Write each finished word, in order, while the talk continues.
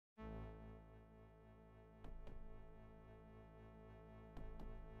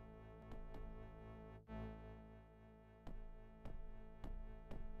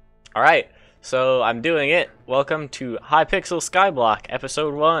Alright, so I'm doing it. Welcome to Hypixel Skyblock,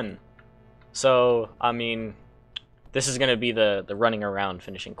 episode 1. So, this is gonna be the running around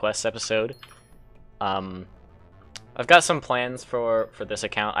finishing quests episode. I've got some plans for this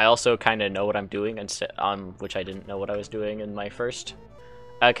account. I also kind of know what I'm doing, which I didn't know what I was doing in my first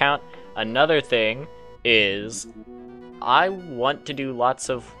account. Another thing is, I want to do lots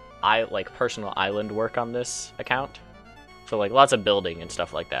of personal island work on this account. So like lots of building and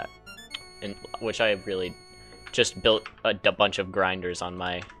stuff like that. Which I really just built a bunch of grinders on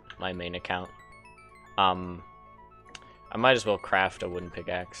my main account. I might as well craft a wooden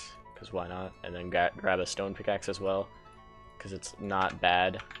pickaxe, because why not? And then grab a stone pickaxe as well, because it's not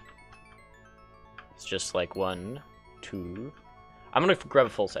bad. It's just like 1, 2. I'm gonna grab a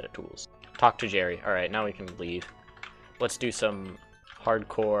full set of tools. Talk to Jerry. Alright, now we can leave. Let's do some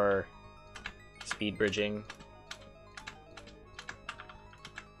hardcore speed bridging.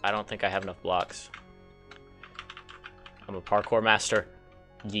 I don't think I have enough blocks. I'm a parkour master.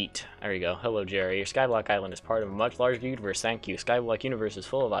 Yeet. There you go. Hello, Jerry. Your Skyblock Island is part of a much larger universe. Thank you. Skyblock universe is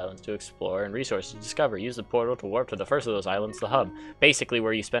full of islands to explore and resources to discover. Use the portal to warp to the first of those islands, the hub. Basically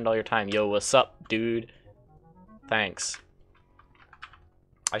where you spend all your time. Yo, what's up, dude? Thanks.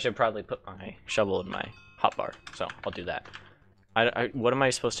 I should probably put my shovel in my hotbar, so I'll do that. What am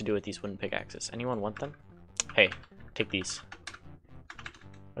I supposed to do with these wooden pickaxes? Anyone want them? Hey, take these.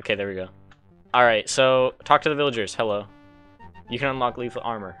 Okay, there we go. Alright, so talk to the villagers. Hello. You can unlock lethal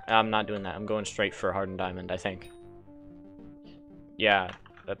armor. I'm not doing that. I'm going straight for hardened diamond, I think. Yeah,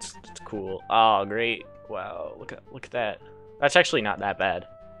 that's cool. Oh, great. Wow, look at that. That's actually not that bad,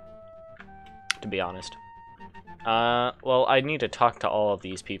 to be honest. Well, I need to talk to all of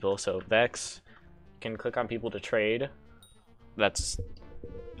these people, so Vex can click on people to trade. What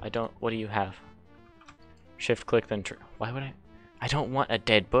do you have? Shift click, then why would I don't want a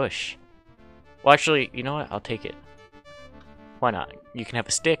dead bush. Well, actually, you know what? I'll take it. Why not? You can have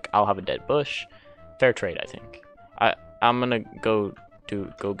a stick, I'll have a dead bush. Fair trade, I think. I'm gonna go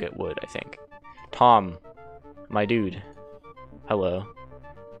get wood, I think. Tom, my dude. Hello.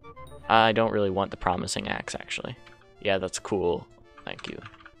 I don't really want the promising axe, actually. Yeah, that's cool. Thank you.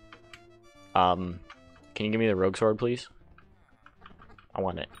 Can you give me the rogue sword, please? I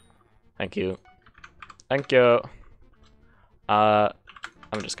want it. Thank you. Thank you.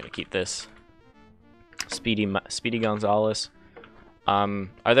 I'm just gonna keep this. Speedy Gonzalez.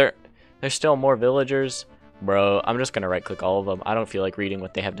 There's still more villagers? Bro, I'm just gonna right click all of them. I don't feel like reading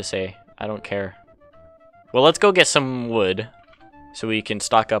what they have to say. I don't care. Well, let's go get some wood so we can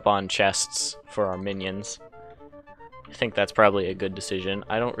stock up on chests for our minions. I think that's probably a good decision.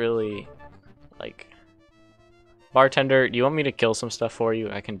 I don't really like... Bartender, do you want me to kill some stuff for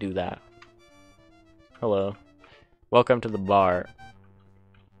you? I can do that. Hello. Welcome to the bar.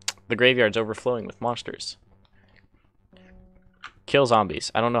 The graveyard's overflowing with monsters. Kill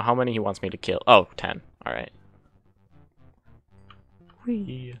zombies. I don't know how many he wants me to kill. Oh, 10. Alright.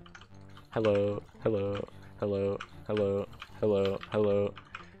 Whee. Hello. Hello. Hello. Hello. Hello. Hello.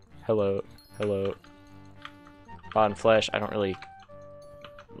 Hello. Hello. Rotten flesh. I don't really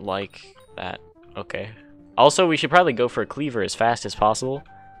like that. Okay. Also, we should probably go for a cleaver as fast as possible.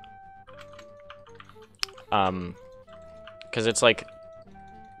 Because it's like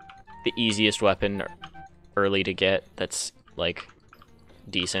the easiest weapon early to get that's like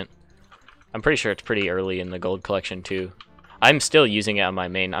decent. I'm pretty sure it's pretty early in the gold collection too. I'm still using it on my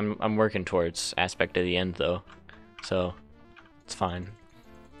main. I'm working towards aspect of the end though, so it's fine.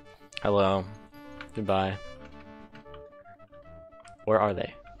 Hello. Goodbye. Where are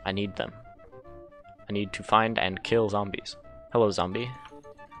they? I need them. I need to find and kill zombies. Hello, zombie.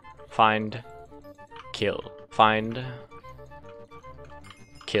 Find. Kill. Find.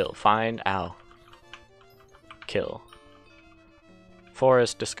 Kill. Find. Ow. Kill.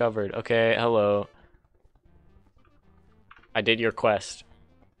 Forest discovered. Okay, hello. I did your quest.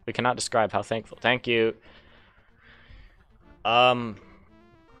 We cannot describe how thankful. Thank you.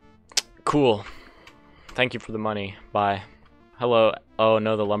 Cool. Thank you for the money. Bye. Hello. Oh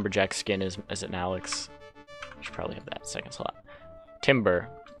no, the lumberjack skin is an Alex. Should probably have that second slot. Timber.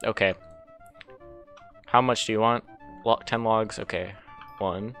 Okay. How much do you want? 10 logs? Okay.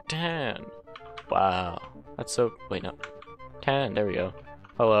 1, 10. Wow. That's so... Wait, no. 10. There we go.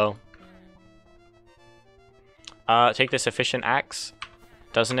 Hello. Take this efficient axe.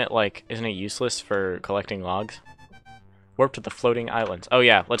 Isn't it useless for collecting logs? Warp to the floating islands. Oh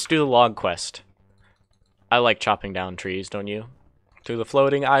yeah, let's do the log quest. I like chopping down trees, don't you? To the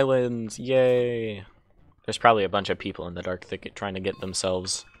floating islands. Yay. There's probably a bunch of people in the dark thicket trying to get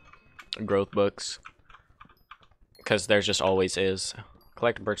themselves growth books. Because there just always is.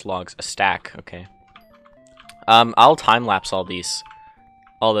 Collect birch logs. A stack. Okay. I'll time-lapse all this,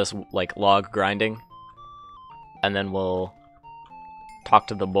 like, log grinding. And then we'll talk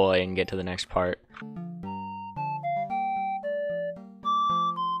to the boy and get to the next part.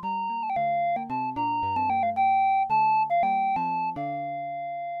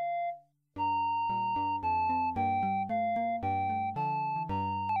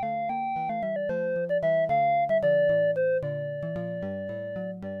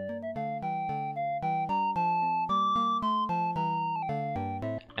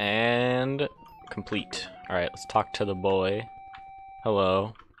 And complete. Alright, let's talk to the boy.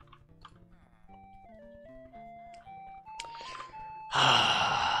 Hello.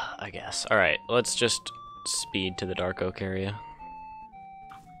 I guess. Alright, let's just speed to the Dark Oak area.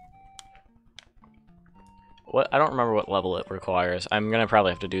 What? I don't remember what level it requires. I'm gonna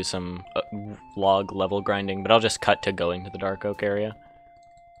probably have to do some log level grinding, but I'll just cut to going to the Dark Oak area.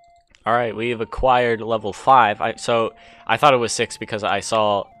 Alright, we've acquired level 5. So, I thought it was 6 because I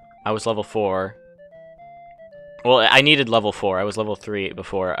saw I was level 4. Well, I needed level 4. I was level 3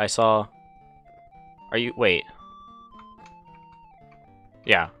 before. I saw... Wait.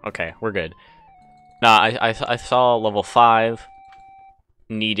 Yeah, okay, we're good. Nah, I saw level 5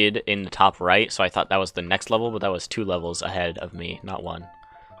 needed in the top right, so I thought that was the next level, but that was 2 levels ahead of me, not 1.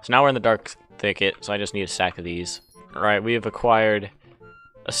 So now we're in the Dark Thicket, so I just need a stack of these. Alright, we have acquired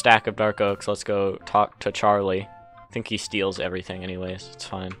a stack of Dark Oaks. Let's go talk to Charlie. I think he steals everything anyways. It's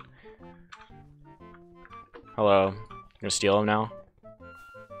fine. Hello. You gonna steal them now?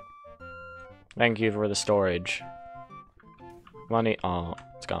 Thank you for the storage. Money. Oh,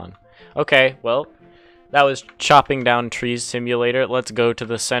 it's gone. Okay, well, that was Chopping Down Trees Simulator. Let's go to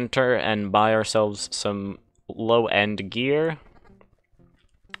the center and buy ourselves some low-end gear.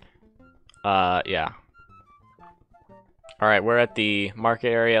 Yeah. Alright, we're at the market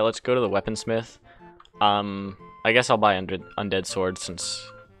area. Let's go to the weaponsmith. I guess I'll buy undead sword since...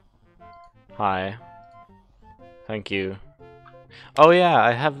 Hi. Thank you. Oh yeah,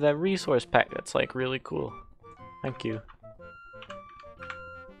 I have that resource pack. That's like really cool. Thank you.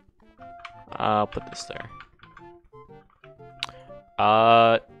 I'll put this there.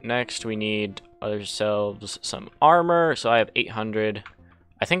 Next we need ourselves some armor. So I have 800.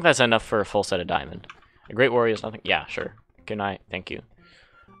 I think that's enough for a full set of diamond. A great warrior is nothing. Yeah, sure. Good night. Thank you.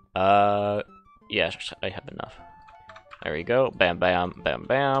 Yes, I have enough. There we go. Bam, bam, bam,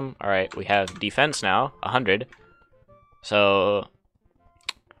 bam. Alright, we have defense now. 100. So,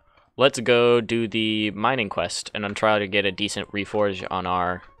 let's go do the mining quest and then try to get a decent reforge on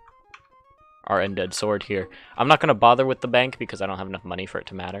our undead sword here. I'm not going to bother with the bank because I don't have enough money for it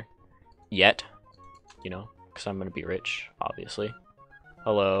to matter. Yet. You know, because I'm going to be rich, obviously.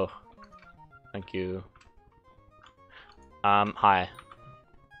 Hello. Thank you. Hi.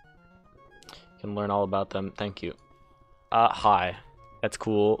 Can learn all about them. Thank you. Hi. That's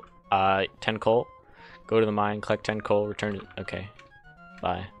cool. 10 coal. Go to the mine, collect 10 coal, return it. Okay.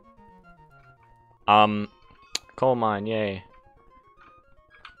 Bye. Coal mine, yay.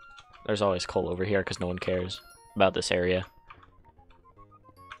 There's always coal over here because no one cares about this area.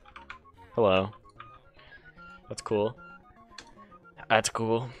 Hello. That's cool. That's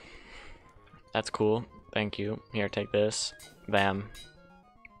cool. That's cool. Thank you. Here, take this. Bam.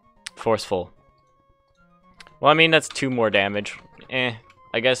 Forceful. Well, I mean, that's 2 more damage.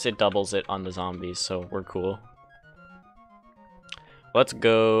 I guess it doubles it on the zombies, so we're cool. Let's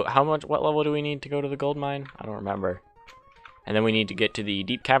go... What level do we need to go to the gold mine? I don't remember. And then we need to get to the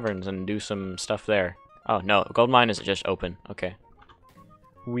deep caverns and do some stuff there. Oh, no. Gold mine is just open. Okay.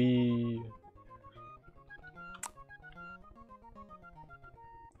 We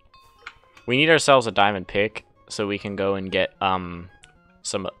need ourselves a diamond pick so we can go and get, some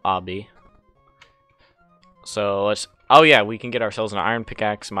obby. So let's... Oh yeah, we can get ourselves an iron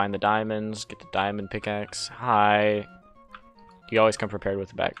pickaxe, mine the diamonds, get the diamond pickaxe. Hi. You always come prepared with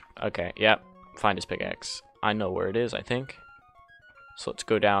the back. Okay, yep. Find his pickaxe. I know where it is, I think. So let's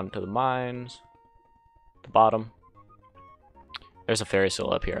go down to the mines. The bottom. There's a Ferris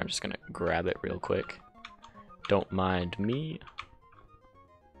wheel up here. I'm just gonna grab it real quick. Don't mind me.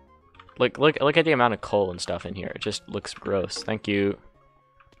 Look at the amount of coal and stuff in here. It just looks gross. Thank you.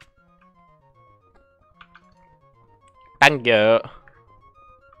 Thank you.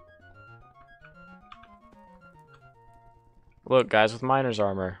 Look, guys with miner's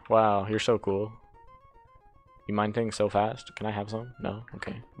armor. Wow, you're so cool. You mine things so fast. Can I have some? No?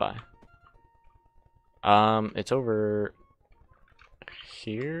 Okay, bye. It's over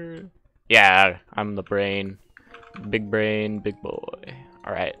here? Yeah, I'm the brain. Big brain, big boy.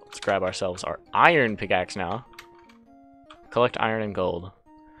 Alright, let's grab ourselves our iron pickaxe now. Collect iron and gold.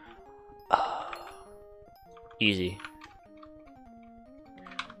 Easy.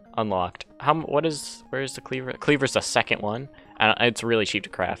 Unlocked. Where is the cleaver? Cleaver's the second one. And it's really cheap to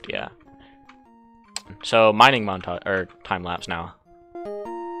craft, yeah. So, mining montage, or time lapse now.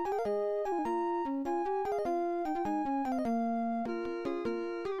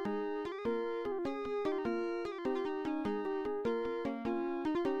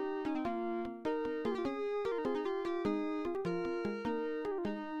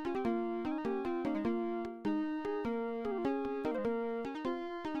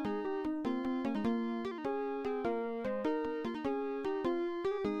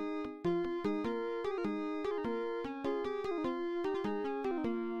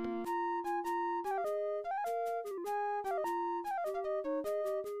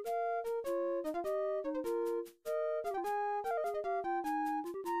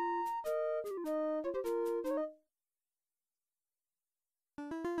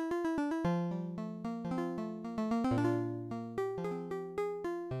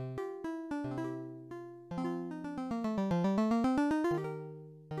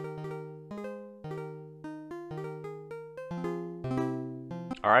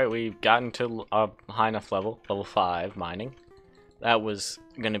 Alright, we've gotten to a high enough level 5 mining. That was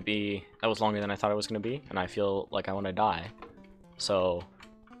longer than I thought it was gonna be, and I feel like I want to die. So,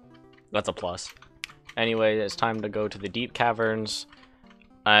 that's a plus. Anyway, it's time to go to the deep caverns.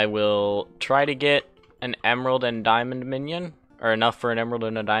 I will try to get an emerald and diamond minion, or enough for an emerald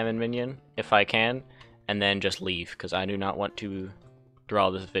and a diamond minion, if I can, and then just leave, because I do not want to draw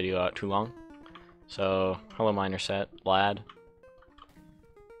this video out too long. So, hello miner set, lad.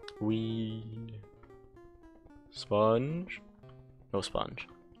 Weed. Sponge? No sponge.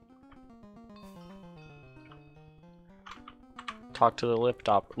 Talk to the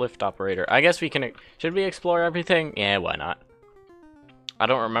lift operator. I guess we can. Should we explore everything? Yeah, why not? I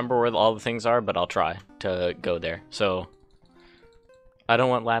don't remember where all the things are, but I'll try to go there. So, I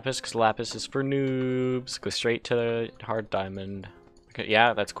don't want lapis, because lapis is for noobs. Go straight to the hard diamond. Okay,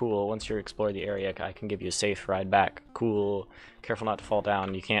 yeah, that's cool. Once you explore the area, I can give you a safe ride back. Cool. Careful not to fall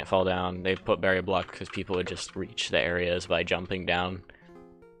down. You can't fall down. They put barrier block because people would just reach the areas by jumping down.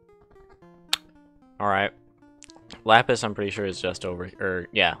 Alright. Lapis, I'm pretty sure, is just over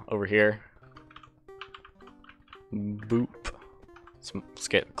here. Boop. Let's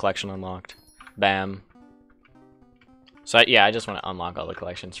get collection unlocked. Bam. So, yeah, I just want to unlock all the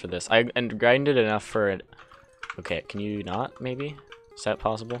collections for this. I grinded enough for it. Okay, can you not, maybe? Is that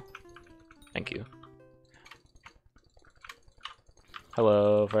possible? Thank you.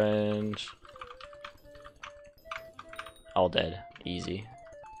 Hello, friends. All dead. Easy.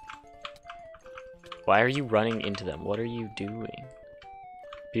 Why are you running into them? What are you doing?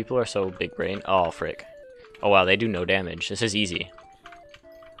 People are so big brain. Oh, frick. Oh, wow, they do no damage. This is easy.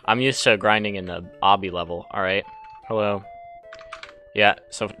 I'm used to grinding in the obby level. Alright. Hello. Yeah,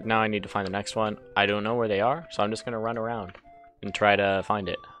 so now I need to find the next one. I don't know where they are, so I'm just gonna run around and try to find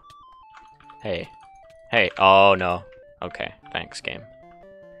it. Hey. Hey. Oh, no. Okay. Thanks, game.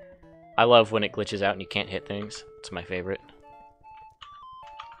 I love when it glitches out and you can't hit things. It's my favorite.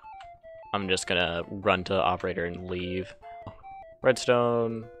 I'm just gonna run to the operator and leave.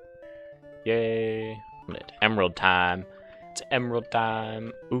 Redstone. Yay. Emerald time. It's emerald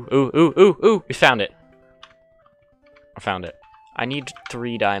time. Ooh, ooh, ooh, ooh, ooh. We found it. I found it. I need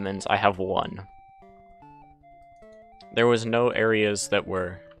 3 diamonds. I have 1. There was no areas that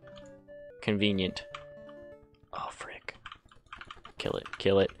were convenient. Oh, frick. Kill it,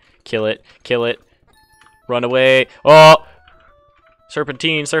 kill it, kill it, kill it. Run away. Oh!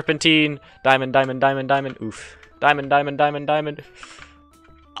 Serpentine, serpentine. Diamond, diamond, diamond, diamond. Oof. Diamond, diamond, diamond, diamond.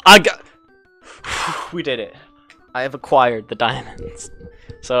 I got... We did it. I have acquired the diamonds.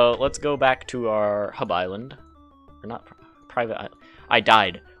 So, let's go back to our hub island. Or not private island. I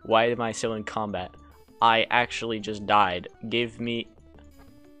died. Why am I still in combat? I actually just died. Give me...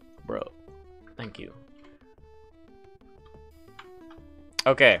 Bro. Thank you.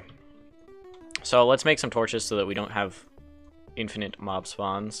 Okay. So let's make some torches so that we don't have infinite mob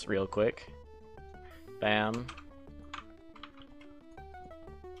spawns real quick. Bam.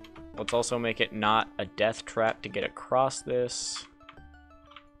 Let's also make it not a death trap to get across this.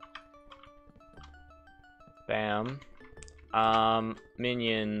 Bam.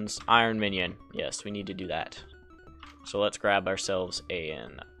 Minions. Iron minion. Yes, we need to do that. So let's grab ourselves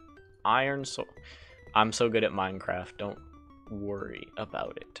an iron sword. I'm so good at Minecraft, don't worry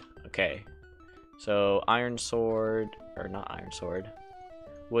about it. Okay. So iron sword, or not iron sword.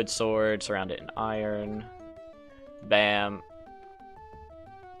 Wood sword, surround it in iron. Bam.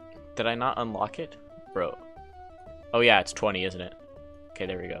 Did I not unlock it? Bro. Oh yeah, it's 20, isn't it? Okay,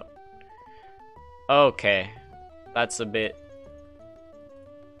 there we go. Okay. That's a bit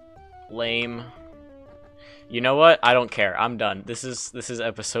lame. You know what? I don't care. I'm done. This is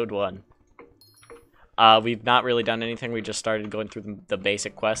episode 1. We've not really done anything. We just started going through the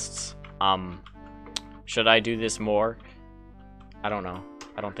basic quests. Should I do this more? I don't know.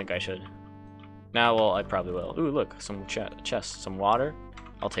 I don't think I should. Nah, well, I probably will. Ooh, look, some chest, some water.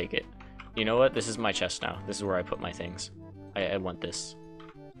 I'll take it. You know what? This is my chest now. This is where I put my things. I want this.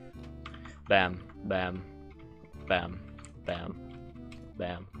 Bam, bam, bam, bam,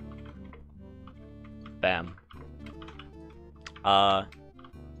 bam, bam.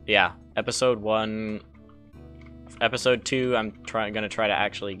 Yeah. Episode 1. Episode 2, I'm gonna try to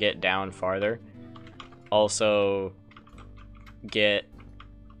actually get down farther. Also, get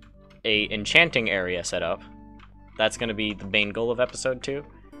a enchanting area set up. That's gonna be the main goal of episode 2.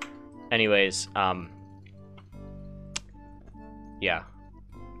 Anyways, yeah.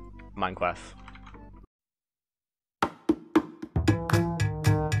 Minecraft.